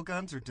real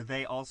guns, or do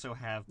they also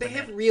have? They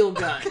have real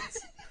guns.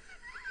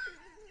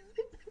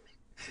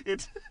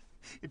 It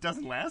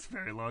doesn't last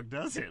very long,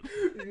 does it?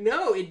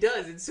 No, it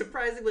does. It's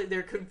surprisingly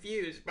they're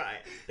confused by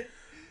it.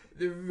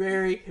 They're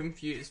very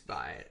confused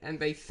by it, and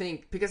they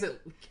think because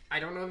I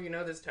don't know if you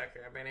know this,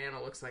 Tucker. A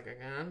banana looks like a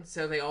gun,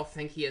 so they all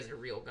think he has a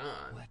real gun.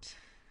 What?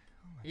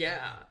 Oh yeah,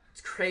 God.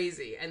 It's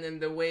crazy. And then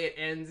the way it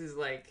ends is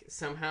like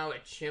somehow a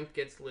chimp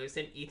gets loose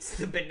and eats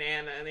the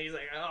banana, and he's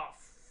like, "Oh,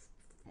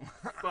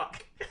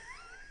 fuck."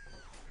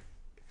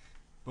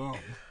 Boom.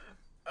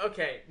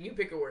 Okay, you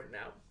pick a word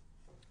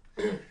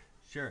now.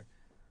 Sure.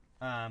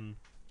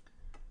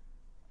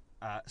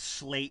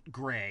 Slate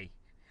Gray.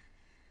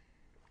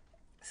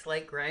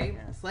 Slate Gray?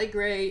 Yeah. Slate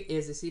Gray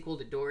is a sequel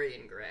to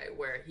Dorian Gray,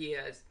 where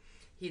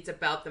it's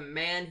about the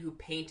man who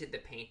painted the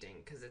painting,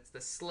 because it's the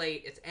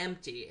slate, it's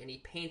empty, and he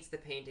paints the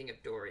painting of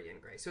Dorian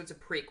Gray. So it's a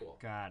prequel.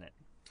 Got it.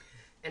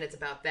 And it's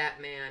about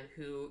that man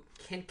who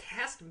can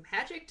cast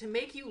magic to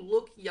make you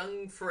look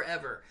young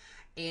forever.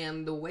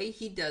 And the way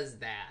he does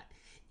that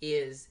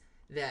is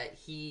that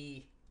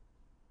he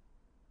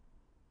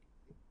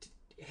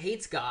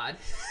hates God,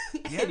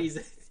 and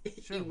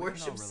he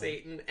worships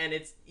Satan, and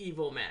it's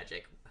evil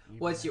magic.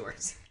 What's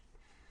yours?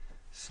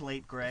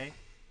 Slate Gray.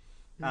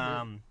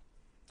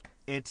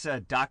 It's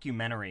a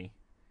documentary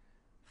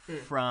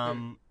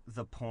from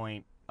the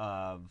point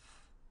of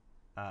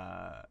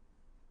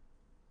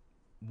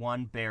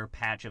one bare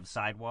patch of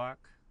sidewalk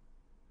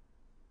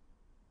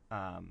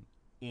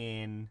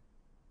in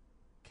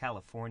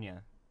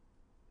California,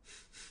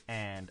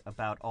 and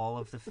about all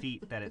of the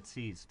feet that it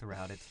sees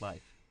throughout its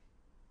life.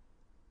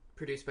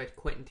 Produced by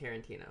Quentin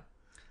Tarantino.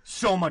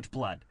 So much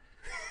blood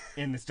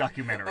in this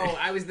documentary. Oh,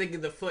 I was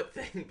thinking the foot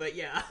thing, but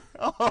yeah.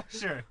 Oh,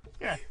 sure.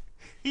 Yeah.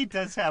 He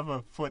does have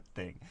a foot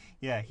thing.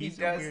 Yeah, he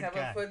does have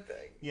a foot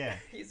thing. Yeah.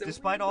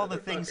 Despite all the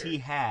things he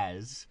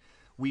has,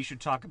 we should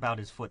talk about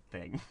his foot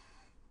thing.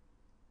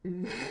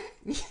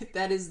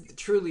 That is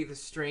truly the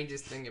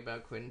strangest thing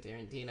about Quentin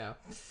Tarantino.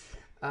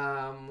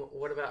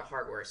 What about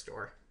Hardware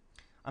Store?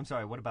 I'm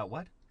sorry, what about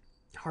what?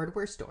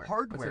 Hardware Store.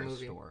 Hardware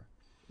Store.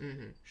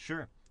 Mm-hmm.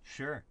 Sure.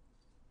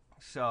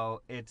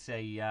 So it's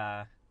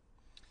a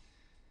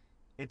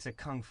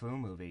kung fu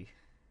movie.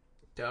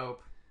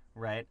 Dope.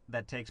 Right?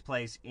 That takes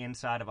place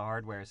inside of a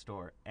hardware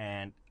store.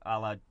 And a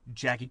la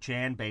Jackie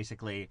Chan,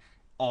 basically,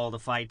 all the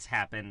fights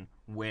happen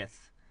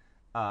with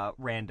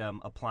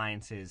random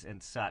appliances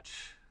and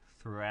such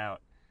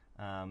throughout.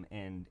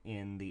 And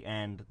in the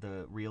end,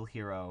 the real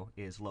hero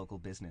is local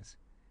business.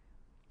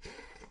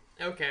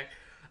 Okay.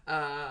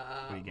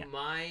 What do you get?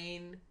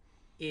 Mine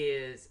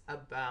is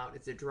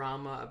it's a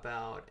drama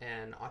about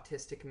an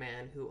autistic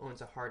man who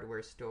owns a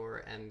hardware store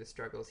and the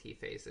struggles he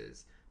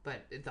faces.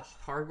 But the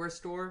hardware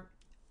store,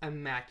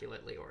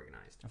 immaculately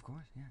organized. Of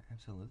course, yeah,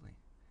 absolutely.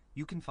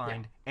 You can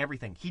find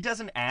everything. He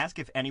doesn't ask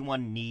if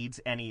anyone needs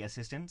any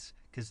assistance,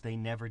 because they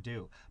never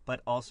do.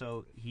 But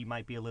also, he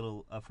might be a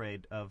little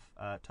afraid of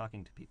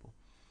talking to people.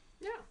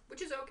 Yeah,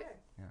 which is okay.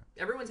 Yeah.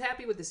 Everyone's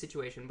happy with the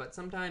situation, but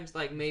sometimes,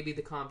 like, maybe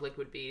the conflict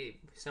would be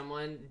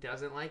someone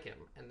doesn't like him,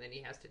 and then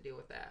he has to deal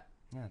with that.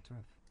 Yeah, it's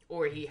rough.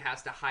 Or he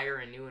has to hire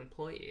a new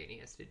employee, and he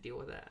has to deal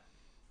with that.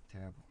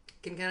 Terrible.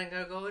 Can kind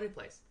of go any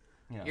place.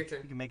 Yeah, Your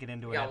turn. You can make it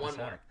into an Yeah,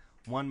 episode.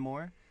 One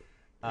more.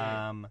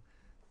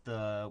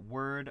 The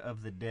word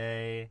of the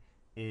day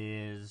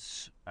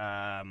is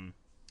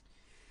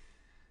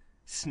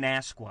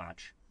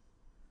Snasquatch.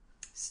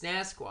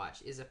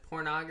 Snasquatch is a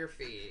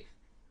pornography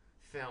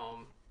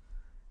film.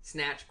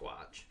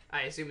 Snatchquatch,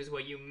 I assume, is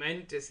what you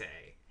meant to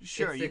say.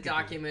 Sure, it's you a could do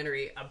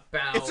documentary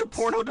about. It's a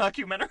porno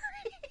documentary.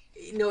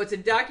 No, it's a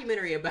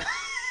documentary about.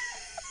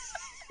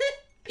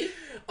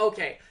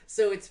 Okay,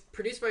 so it's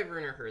produced by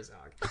Werner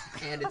Herzog,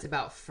 and it's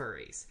about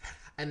furries,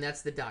 and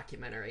that's the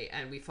documentary.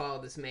 And we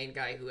follow this main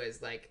guy who has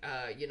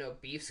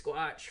Beef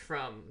Squatch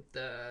from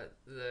the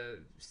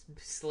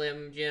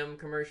Slim Jim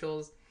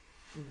commercials.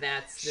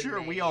 That's the Sure,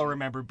 main... we all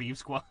remember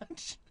Beef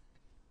Squatch.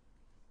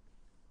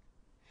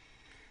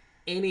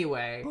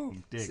 Anyway,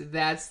 Boom, dig. so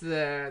that's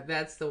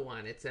the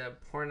one. It's a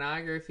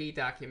pornography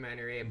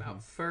documentary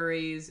about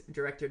furries,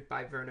 directed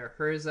by Werner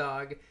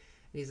Herzog.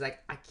 And he's like,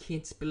 I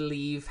can't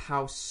believe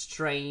how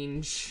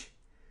strange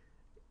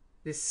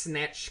this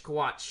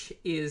Snatchquatch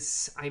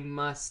is. I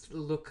must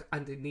look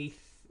underneath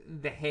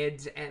the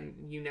head, and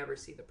you never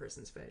see the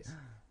person's face.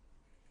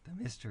 The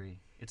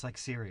mystery. It's like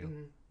cereal.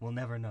 We'll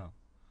never know.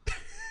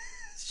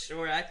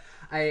 Sure,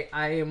 I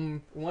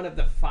am one of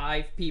the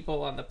 5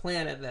 people on the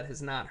planet that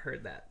has not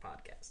heard that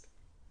podcast.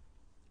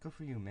 Good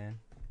for you, man.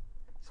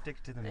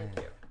 Stick to the Thank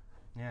man. you.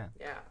 Yeah.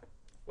 Yeah.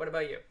 What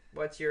about you?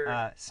 What's your...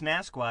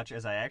 Snasquatch,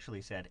 as I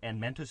actually said, and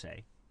meant to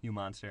say, you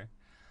monster,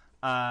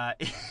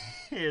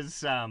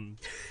 is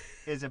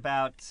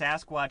about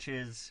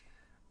Sasquatch's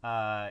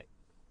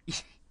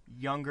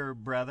younger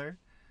brother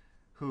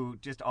who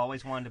just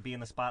always wanted to be in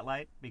the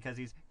spotlight because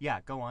he's...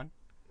 Yeah, go on.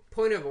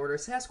 Point of order,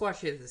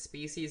 Sasquatch is the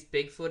species,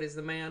 Bigfoot is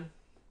the man.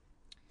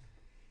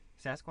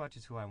 Sasquatch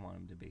is who I want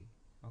him to be,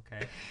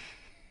 okay?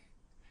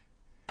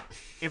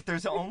 If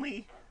there's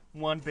only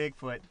one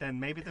Bigfoot, then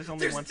maybe there's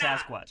only one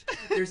Sasquatch.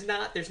 There's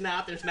not.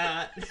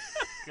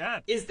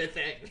 God. Is the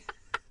thing.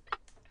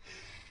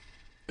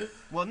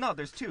 Well, no,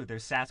 there's 2.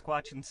 There's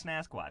Sasquatch and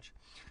Snasquatch.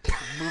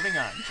 Moving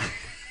on.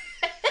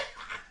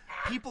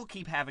 People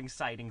keep having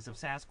sightings of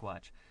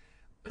Sasquatch.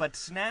 But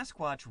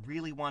Snasquatch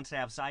really wants to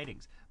have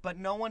sightings. But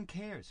no one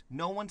cares.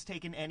 No one's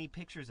taken any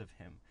pictures of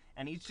him.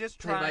 And he's just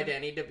trying... Played by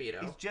Danny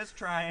DeVito. He's just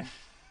trying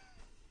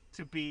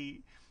to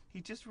be...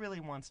 He just really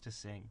wants to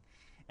sing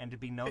and to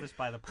be noticed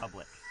by the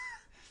public.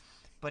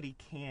 But he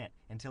can't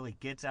until he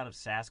gets out of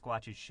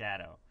Sasquatch's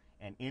shadow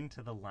and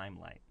into the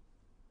limelight.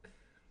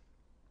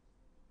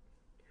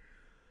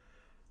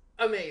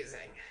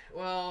 Amazing.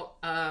 Well,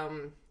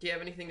 do you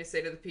have anything to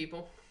say to the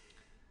people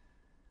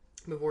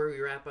before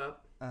we wrap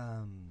up?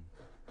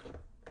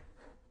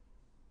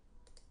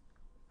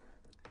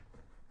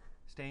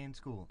 Stay in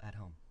school at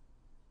home.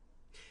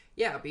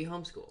 Yeah, be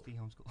homeschooled. Be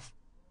homeschooled.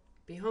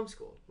 Be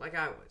homeschooled, like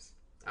I was.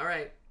 All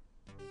right.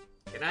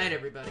 Good night,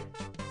 everybody.